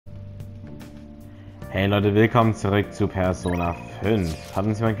Hey Leute, willkommen zurück zu Persona 5. Hat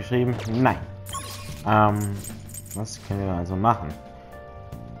uns jemand geschrieben? Nein. Was können wir also machen?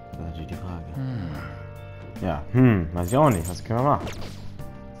 Das ist natürlich die Frage. Ja, weiß ich auch nicht. Was können wir machen?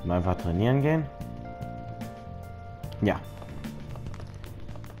 Sollen wir einfach trainieren gehen? Ja.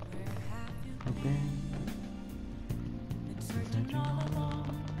 Okay.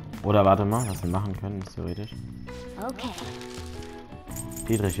 Oder warte mal, was wir machen können, ist theoretisch. Okay.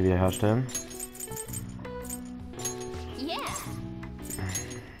 Dietriche wiederherstellen. Yeah.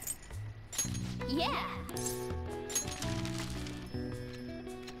 Yeah.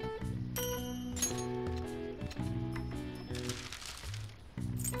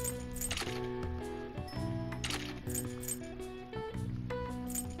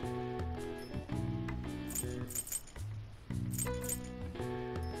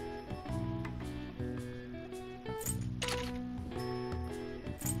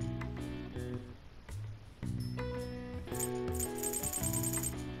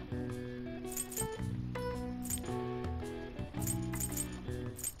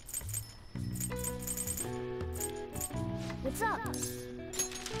 What's up?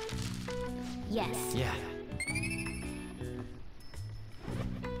 Yes. Yeah.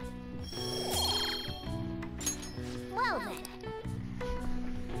 Well then.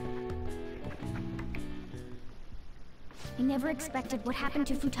 I never expected what happened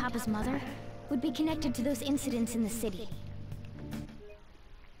to Futaba's mother would be connected to those incidents in the city.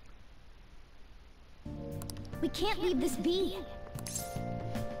 We can't leave this be.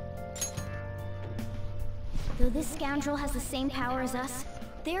 Though this scoundrel has the same power as us,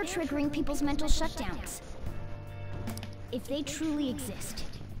 they're triggering people's mental shutdowns. If they truly exist,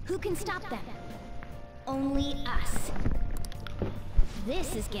 who can stop them? Only us.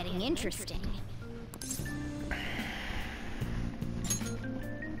 This is getting interesting.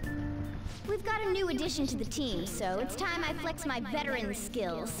 We've got a new addition to the team, so it's time I flex my veteran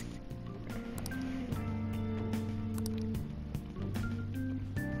skills.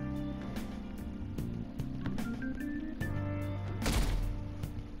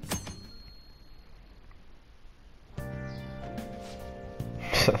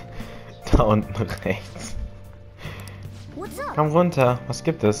 Da unten rechts. What's up? Komm runter, was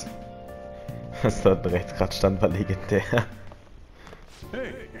gibt es? Was dort rechts gerade stand, war legendär.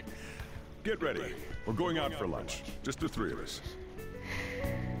 Hey, get ready. We're going out for lunch. Just the three of us.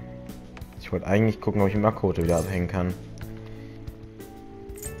 Ich wollte eigentlich gucken, ob ich Makoto wieder abhängen kann.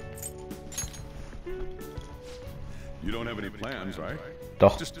 You don't have any plans, right?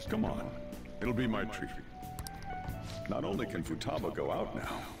 Doch. Just come on. It'll be my treat. Not only can Futaba go out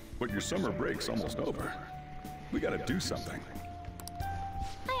now, but your summer break's almost over. We gotta do something.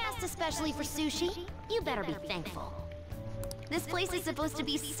 I asked especially for sushi. You better be thankful. This place is supposed to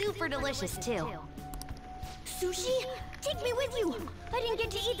be super delicious, too. Sushi? Take me with you! I didn't get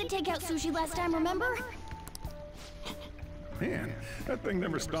to eat the takeout sushi last time, remember? Man, that thing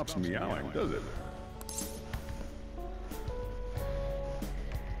never stops meowing, does it?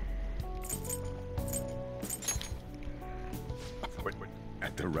 Wait,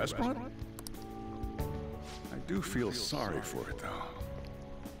 at the restaurant? I do feel sorry for it, though.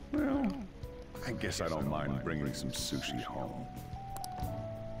 Well, I guess I don't mind bringing some sushi home.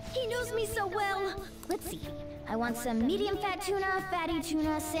 He knows me so well! Let's see. I want some medium-fat tuna, fatty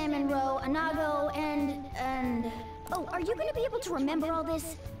tuna, salmon roe, anago, and... Oh, are you gonna be able to remember all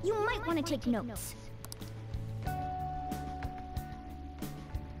this? You might want to take notes.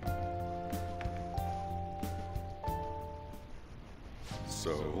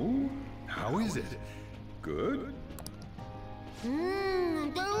 So, how is it? Good?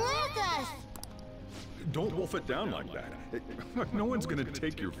 Delicious! Don't wolf it down like that. No one's gonna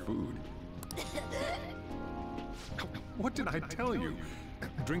take your food. What did I tell you?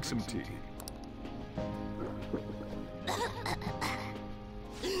 Drink some tea.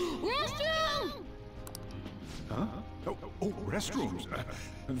 Restroom! Huh? Oh, restrooms.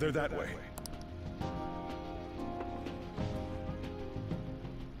 They're that way.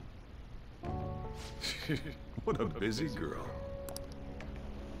 What a busy girl.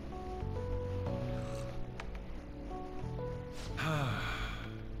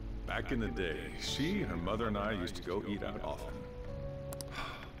 Back in the day, she, her mother, and I used to go eat out often.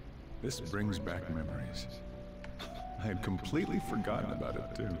 This brings back memories. I had completely forgotten about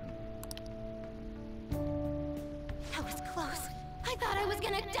it, too. That was close. I thought I was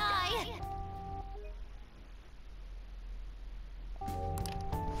gonna die!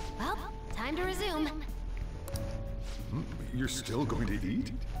 Well, time to resume. You're still going to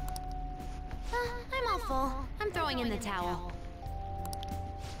eat? I'm all full. I'm throwing in the towel.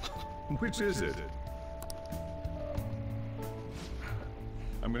 Which is it?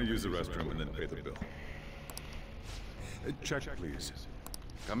 I'm gonna use the restroom and then pay the bill. Check, please.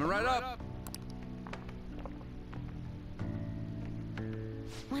 Coming right up.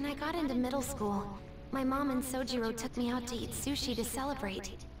 When I got into middle school, my mom and Sojiro took me out to eat sushi to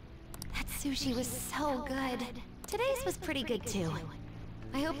celebrate. That sushi was so good. Today's was pretty good too.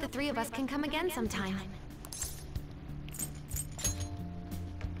 I hope the three of us can come again sometime.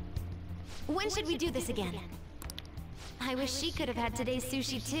 When should we do this again? I wish she could have had today's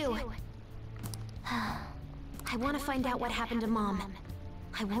sushi too. I want to find out what happened to Mom.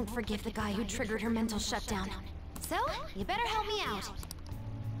 I won't forgive the guy who triggered her mental shutdown. So, you better help me out.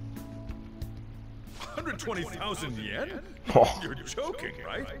 120,000 yen? You're joking,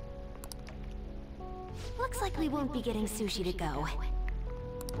 right? Looks like we won't be getting sushi to go.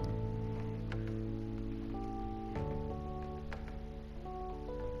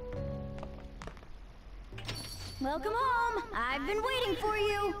 Welcome home! I've been waiting for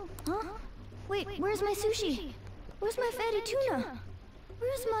you! Huh? Wait, where's my sushi? Where's my fatty tuna?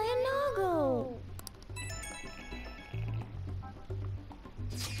 Where's my anago?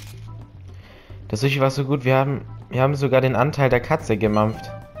 Das Sushi war so gut, wir haben sogar den Anteil der Katze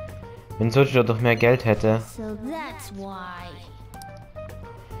gemampft. Wenn Sojiro doch mehr Geld hätte. So that's why.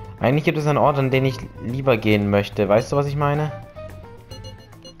 Eigentlich gibt es einen Ort, an den ich lieber gehen möchte. Weißt du, was ich meine?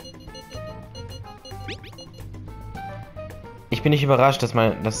 Ich bin nicht überrascht, das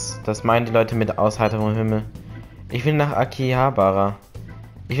meinen die Leute mit aus heiterem Himmel. Ich will nach Akihabara.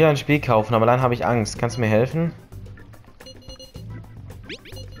 Ich will ein Spiel kaufen, aber allein habe ich Angst. Kannst du mir helfen?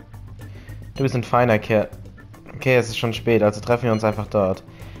 Du bist ein feiner Kerl. Okay, es ist schon spät, also treffen wir uns einfach dort.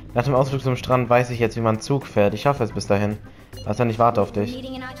 Nach dem Ausflug zum Strand weiß ich jetzt, wie man Zug fährt. Ich schaffe es bis dahin. Also ich warte auf dich.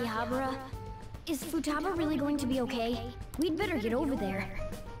 Meeting in Akihabara? Is Futaba really going to be okay? We'd better get over there.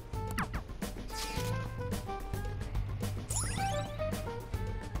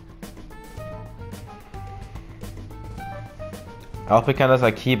 Auch bekannt als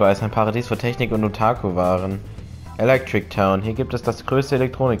Akiba ist ein Paradies für Technik und Otaku-Waren. Electric Town. Hier gibt es das größte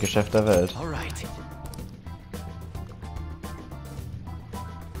Elektronikgeschäft der Welt. Alright.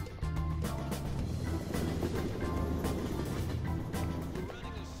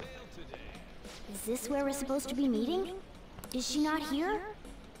 Is this where we're supposed to be meeting? Is she not here?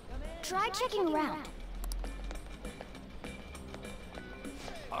 Try checking around.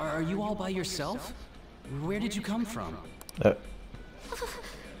 Are you all by yourself? Where did you come from?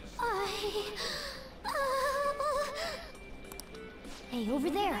 Hey, over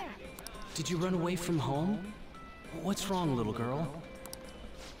there. Did you run away from home? What's wrong, little girl?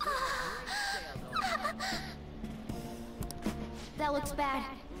 That looks bad.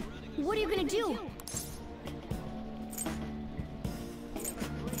 What are you gonna do?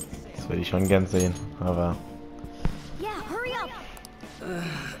 Das würde ich schon gern sehen, aber... Yeah, hurry up!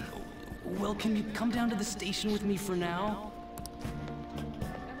 Well, can you come down to the station with me for now?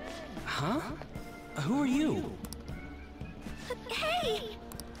 Huh? Who are you? Hey!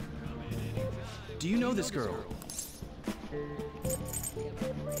 Do you know this girl?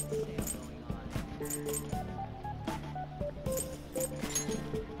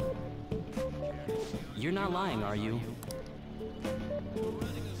 You're not lying, are you?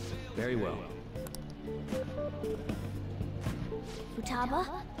 Very well. Futaba?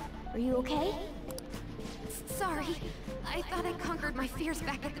 Are you okay? Sorry, I thought I conquered my fears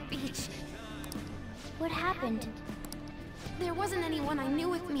back at the beach. What happened? There wasn't anyone I knew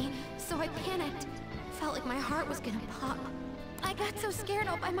with me, so I panicked. Felt like my heart was gonna pop. I got so scared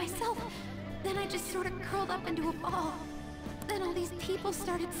all by myself. Then I just sort of curled up into a ball. Then all these people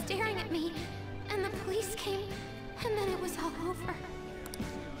started staring at me, and the police came, and then it was all over.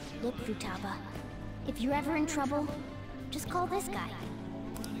 Look, Futaba. If you're ever in trouble, just call this guy.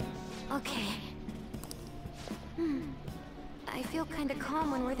 Okay. I feel kinda calm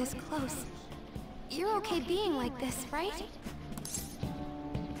when we're this close. You're okay being like this, right?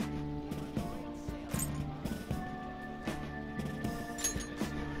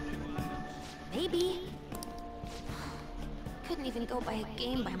 Maybe. Couldn't even go by a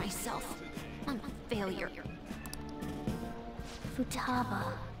game by myself. I'm a failure.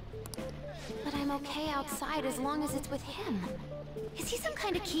 Futaba. But I'm okay outside as long as it's with him. Is he some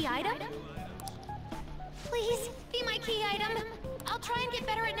kind of key item? Please, be my key item. I'll try and get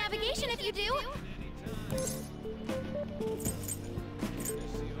better at navigation if you do.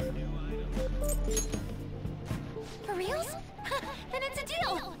 For reals? Then it's a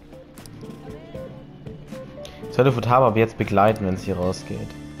deal. Ich sollte Futaba aber jetzt begleiten, wenn es hier rausgeht.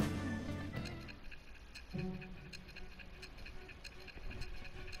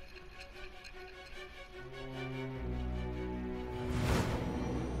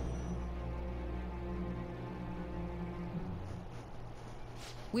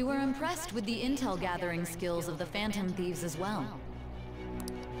 We were impressed with the intel gathering skills of the Phantom Thieves as well.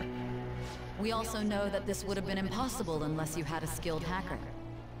 We also know that this would have been impossible unless you had a skilled hacker.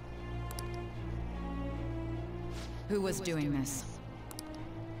 Who was doing this?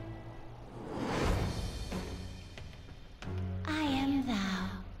 I am thou.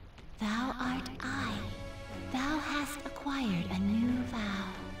 Thou art I. Thou hast acquired a new vow.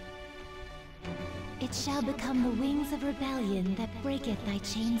 It shall become the wings of rebellion that breaketh thy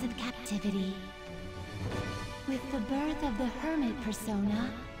chains of captivity. With the birth of the hermit persona,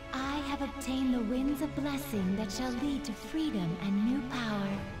 I have obtained the winds of blessing that shall lead to freedom and new power.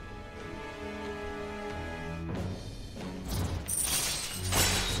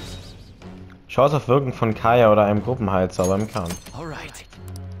 Chance auf Wirken von Kaya oder einem Gruppenheilzauber im Kampf. Alright.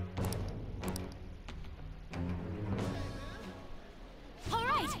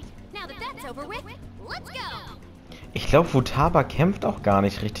 Ich glaube, Futaba kämpft auch gar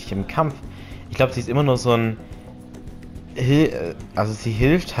nicht richtig im Kampf. Ich glaube, sie ist immer nur so ein... Also sie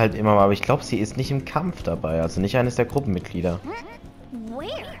hilft halt immer, aber ich glaube, sie ist nicht im Kampf dabei. Also nicht eines der Gruppenmitglieder.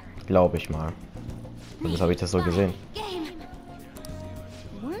 Glaube ich mal. Zumindest habe ich das so gesehen.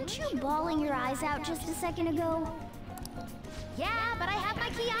 Weren't you bawling your eyes out just a second ago? Yeah, but I have my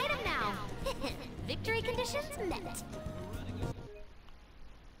key item now. Victory conditions met.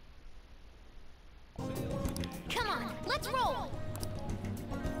 Come on, let's roll.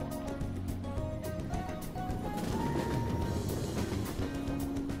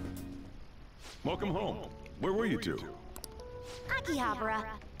 Welcome home. Where were you two? Akihabara.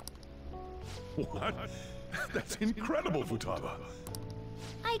 What? That's incredible, Futaba.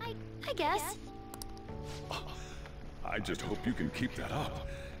 I guess. I just hope you can keep that up.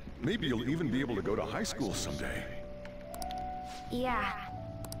 Maybe you'll even be able to go to high school someday. Yeah.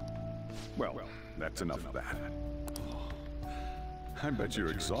 Well, that's enough of that. I bet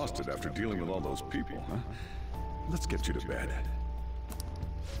you're exhausted after dealing with all those people, huh? Let's get you to bed.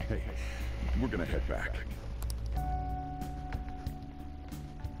 Hey, we're gonna head back.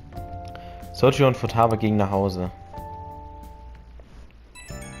 Sochi und Futaba gingen nach Hause.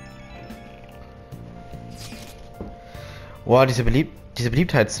 Wow, diese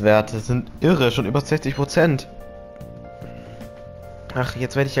Beliebtheitswerte sind irre, schon über 60%. Ach,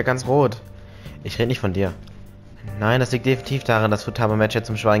 jetzt werde ich ja ganz rot. Ich rede nicht von dir. Nein, das liegt definitiv daran, dass Futaba Matcha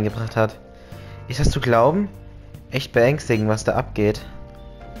zum Schweigen gebracht hat. Ist das zu glauben? Echt beängstigend, was da abgeht.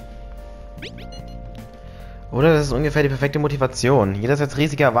 Oder das ist ungefähr die perfekte Motivation. Jeder setzt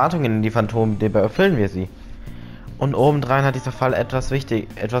riesige Erwartungen in die Phantom, dabei erfüllen wir sie. Und obendrein hat dieser Fall etwas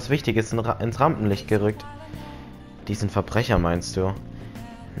Wichtiges ins Rampenlicht gerückt. Die sind Verbrecher, meinst du?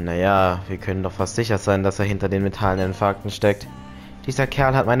 Naja, wir können doch fast sicher sein, dass er hinter den metallenen Infarkten steckt. Dieser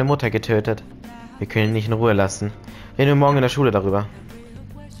Kerl hat meine Mutter getötet. Wir können ihn nicht in Ruhe lassen. Reden wir morgen in der Schule darüber.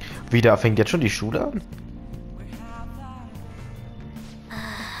 Wieder fängt jetzt schon die Schule an?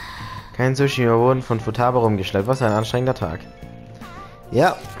 Kein Sushi, wir wurden von Futaba rumgeschleppt. Was ein anstrengender Tag.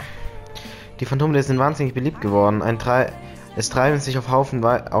 Ja. Die Phantomle sind wahnsinnig beliebt geworden. Es treiben sich auch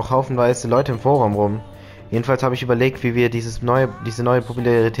haufenweise Leute im Forum rum. Jedenfalls habe ich überlegt, wie wir diese neue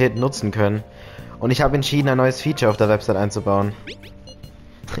Popularität nutzen können. Und ich habe entschieden, ein neues Feature auf der Website einzubauen.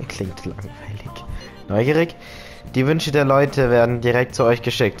 Klingt langweilig. Neugierig? Die Wünsche der Leute werden direkt zu euch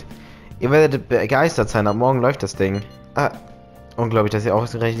geschickt. Ihr werdet begeistert sein, ab morgen läuft das Ding. Ah, unglaublich, dass ihr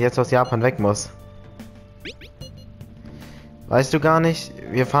ausgerechnet jetzt aus Japan weg muss. Weißt du gar nicht?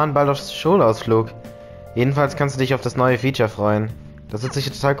 Wir fahren bald auf Schulausflug. Jedenfalls kannst du dich auf das neue Feature freuen. Das wird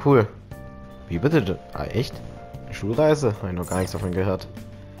sicher total cool. Wie bitte? Ah, echt? Eine Schulreise? Habe ich noch gar nichts davon gehört.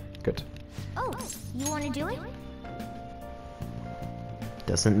 Gut. Oh, you wanna do it?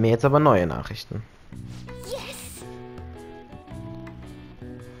 Das sind mir jetzt aber neue Nachrichten. Yes.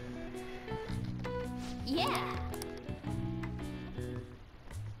 Yeah.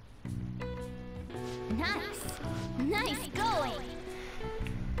 Nice going.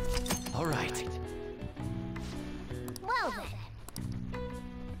 Alright. Well then.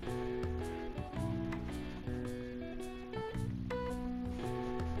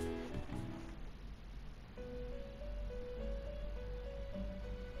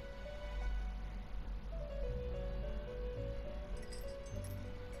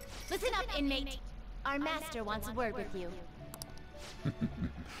 Listen up, inmate. Our master wants a word with you.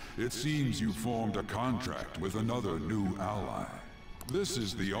 It seems you formed a contract with another new ally. This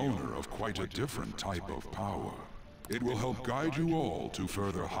is the owner of quite a different type of power. It will help guide you all to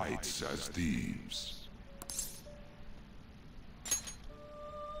further heights as thieves.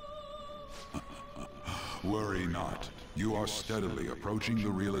 Worry not. You are steadily approaching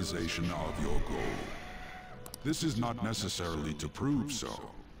the realization of your goal. This is not necessarily to prove so.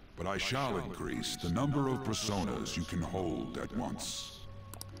 but I shall increase the number of personas you can hold at once.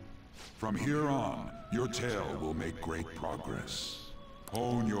 From here on, your tale will make great progress.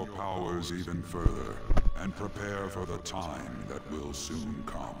 Hone your powers even further, and prepare for the time that will soon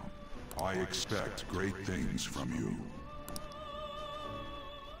come. I expect great things from you.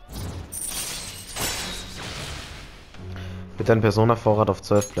 Bitte ein Persona-Vorrat auf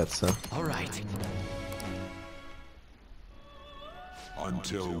 12 Plätze. All right.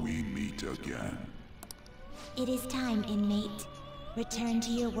 Until we meet again. It is time, inmate. Return to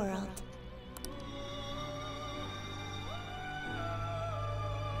your world.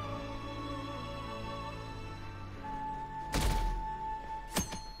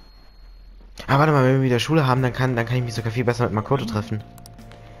 Ah, warte mal, wenn wir wieder Schule haben, dann kann ich mich sogar viel besser mit Makoto treffen.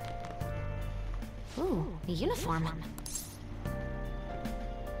 Ooh, a uniform.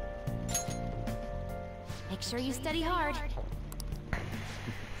 Make sure you study hard.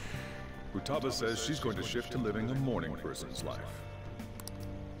 Futaba says she's going to shift to living a morning person's life.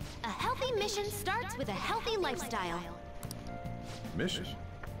 A healthy mission starts with a healthy lifestyle. Mission?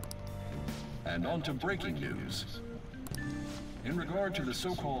 And on to breaking news. In regard to the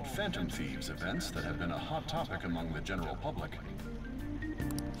so-called Phantom Thieves events that have been a hot topic among the general public,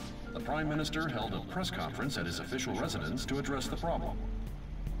 the Prime Minister held a press conference at his official residence to address the problem.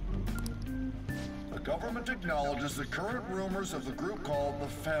 The government acknowledges the current rumors of the group called the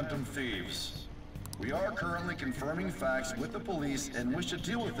Phantom Thieves. We are currently confirming facts with the police and wish to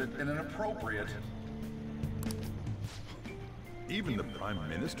deal with it in an appropriate... Even the Prime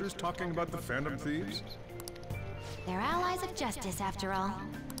Minister's talking about the Phantom Thieves? They're allies of justice, after all.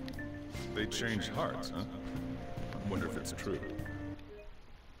 They change hearts, huh? I wonder if it's true.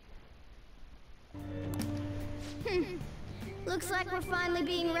 Looks like we're finally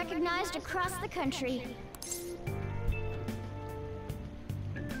being recognized across the country.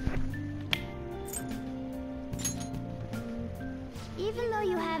 Even though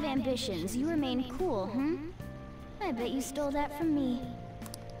you have ambitions, you remain cool, I bet you stole that from me.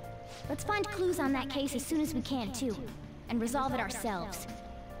 Let's find clues on that case as soon as we can, too. And resolve it ourselves.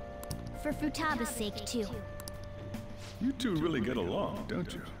 For Futaba's sake, too. You two really get along,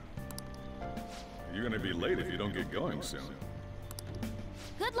 don't you? You're gonna be late if you don't get going soon.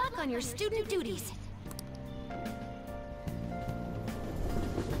 Good luck on your student duties.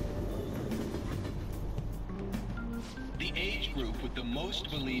 The age group with the most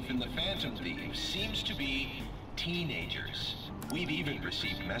belief in the Phantom Thieves seems to be teenagers. We've even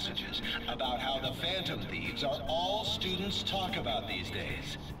received messages about how the Phantom Thieves are all students talk about these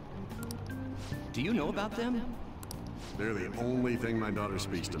days. Do you know about them? They're the only thing my daughter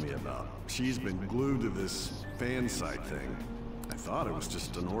speaks to me about. She's been glued to this fan site thing. I thought it was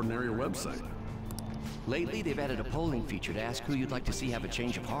just an ordinary website. Lately, they've added a polling feature to ask who you'd like to see have a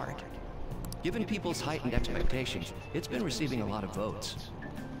change of heart. Given people's heightened expectations, it's been receiving a lot of votes.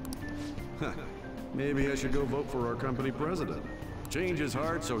 Maybe I should go vote for our company president. Change his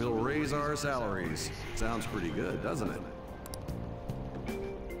heart so he'll raise our salaries. Sounds pretty good, doesn't it?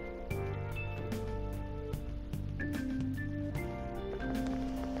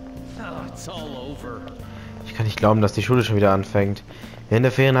 Oh, it's all over. Ich kann nicht glauben, dass die Schule schon wieder anfängt. Während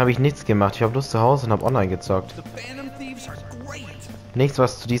der Ferien habe ich nichts gemacht. Ich war bloß zu Hause und habe online gezockt. Nichts,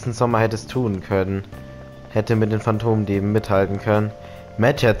 was du diesen Sommer hättest tun können. Hätte mit den Phantomdieben mithalten können.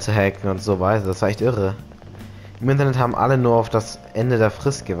 Matchet zu hacken und so weiter. Das war echt irre. Im Internet haben alle nur auf das Ende der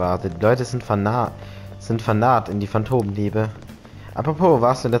Frist gewartet. Die Leute sind vernarrt in die Phantomdiebe. Apropos,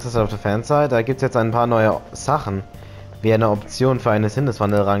 warst du in letzter Zeit auf der Fanseite? Da gibt es jetzt ein paar neue Sachen. Wie eine Option für eine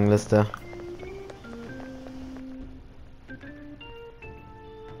Sinneswandelrangliste.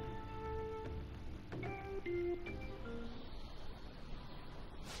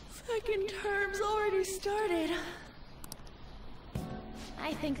 Second term's already started.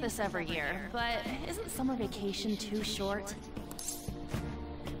 I think this every year, but isn't summer vacation too short?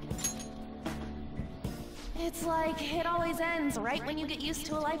 It's like it always ends right when you get used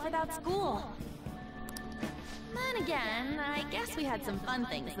to a life without school. Then again, I guess we had some fun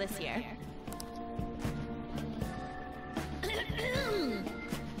things this year.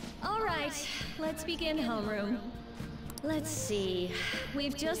 All right, let's begin homeroom. Let's see.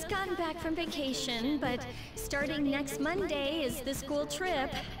 We've just gotten back from vacation, but starting next Monday is the school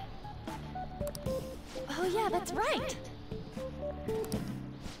trip. Oh yeah, that's right!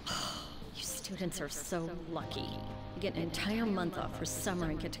 You students are so lucky. You get an entire month off for summer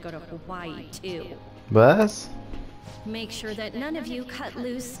and get to go to Hawaii, too. Was? Make sure that none of you cut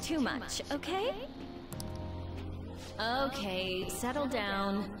loose too much, okay? Okay, settle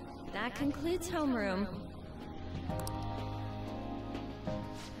down. That concludes homeroom.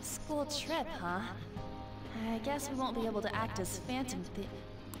 School trip, huh? I guess we won't be able to act as Phantom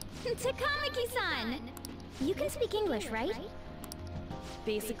Takamaki-san! You can speak English, right?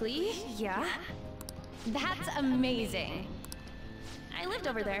 Basically, yeah. That's amazing. I lived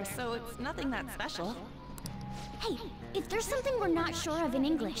over there, so it's nothing that special. Hey, if there's something we're not sure of in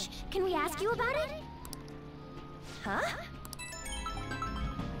English, can we ask you about it? Huh?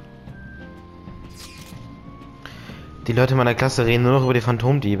 Die Leute meiner Klasse reden nur noch über die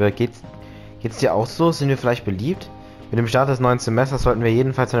Phantomdiebe. Geht's dir auch so? Sind wir vielleicht beliebt? Mit dem Start des neuen Semesters sollten wir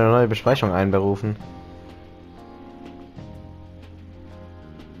jedenfalls eine neue Besprechung einberufen.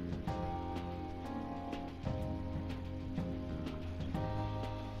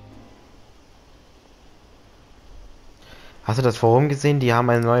 Hast du das Forum gesehen? Die haben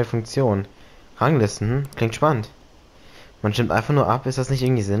eine neue Funktion. Ranglisten, klingt spannend. Man stimmt einfach nur ab, ist das nicht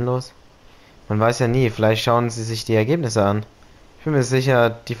irgendwie sinnlos? Man weiß ja nie, vielleicht schauen sie sich die Ergebnisse an. Ich bin mir sicher,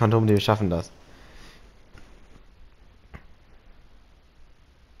 die Phantomdiebe schaffen das.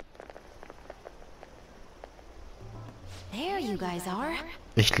 There you guys are.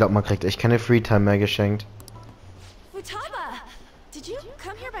 Ich glaube, man kriegt echt keine Freetime mehr geschenkt. Futaba! Did you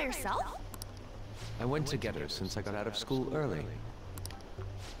come here by yourself? I went to get her since I got out of school early.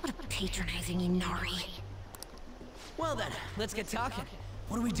 What a patronizing Inari. Well then, let's get talking.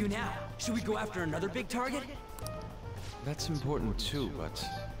 What do we do now? Should we go after another big target? That's important too, but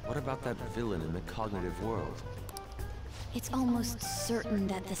what about that villain in the cognitive world? It's almost certain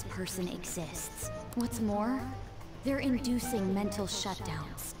that this person exists. What's more, they're inducing mental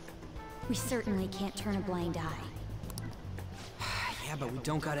shutdowns. We certainly can't turn a blind eye. Yeah, but we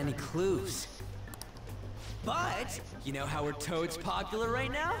don't got any clues. But, you know how we're toads popular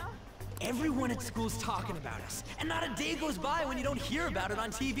right now? Everyone at school's talking about us, and not a day goes by when you don't hear about it on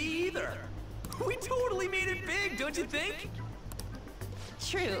TV either. We totally made it big, don't you think?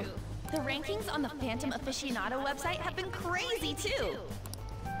 True. The rankings on the Phantom Aficionado website have been crazy too.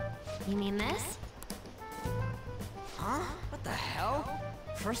 You mean this? Huh? What the hell?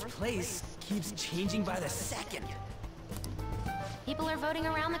 First place keeps changing by the second. People are voting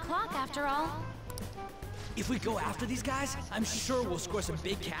around the clock after all. If we go after these guys, I'm sure we'll score some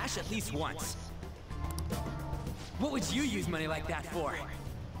big cash at least once. What would you use money like that for?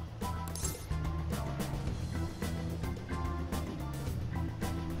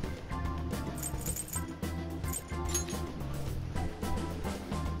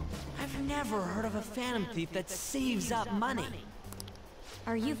 I've never heard of a Phantom Thief that saves up money.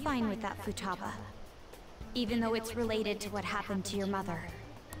 Are you fine with that, Futaba? Even though it's related to what happened to your mother.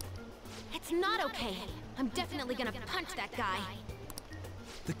 It's not okay. I'm definitely gonna punch that guy.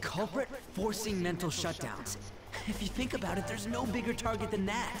 The culprit forcing mental shutdowns. If you think about it, there's no bigger target than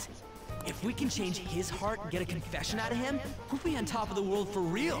that. If we can change his heart and get a confession out of him, we'll be on top of the world for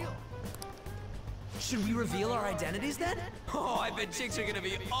real. Should we reveal our identities then? Oh, I bet chicks are gonna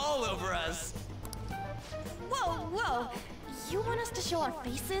be all over us. Whoa, whoa! You want us to show our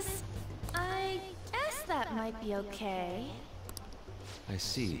faces? I guess that might be okay. I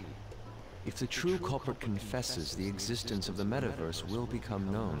see. If the true culprit confesses, the existence of the metaverse will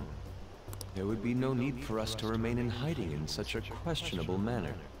become known. There would be no need for us to remain in hiding in such a questionable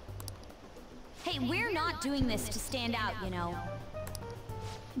manner. Hey, we're not doing this to stand out, you know.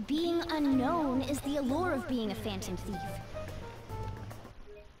 Being unknown is the allure of being a Phantom Thief.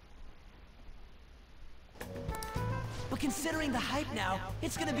 But considering the hype now,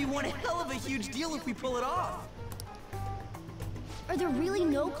 it's gonna be one hell of a huge deal if we pull it off. Are there really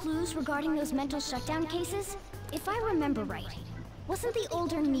no clues regarding those mental shutdown cases? If I remember right, wasn't the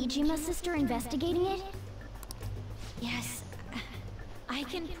older Nijima sister investigating it? Yes. I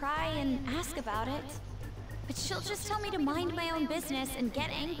can pry and ask about it. But she'll just tell me to mind my own business and get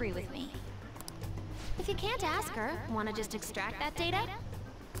angry with me. If you can't ask her, wanna just extract that data?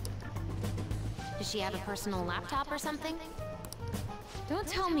 Does she have a personal laptop or something? Don't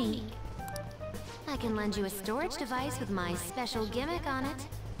tell me. I can lend you a storage device with my special gimmick on it.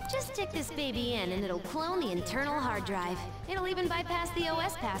 Just stick this baby in and it'll clone the internal hard drive. It'll even bypass the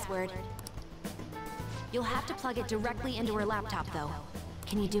OS password. You'll have to plug it directly into her laptop though.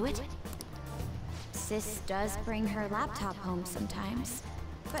 Can you do it? Sis does bring her laptop home sometimes,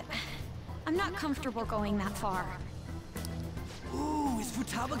 but I'm not comfortable going that far. Ooh, is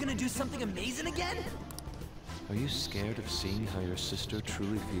Futaba gonna do something amazing again? Are you scared of seeing how your sister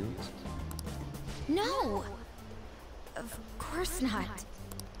truly feels? No! Of course not.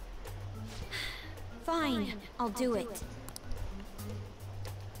 Fine, I'll do it.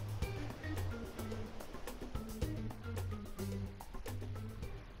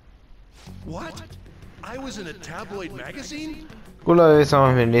 What? I was in a tabloid magazine? Gut, Leute, jetzt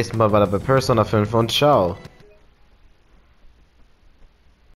machen wir beim nächsten Mal weiter bei Persona 5 und ciao.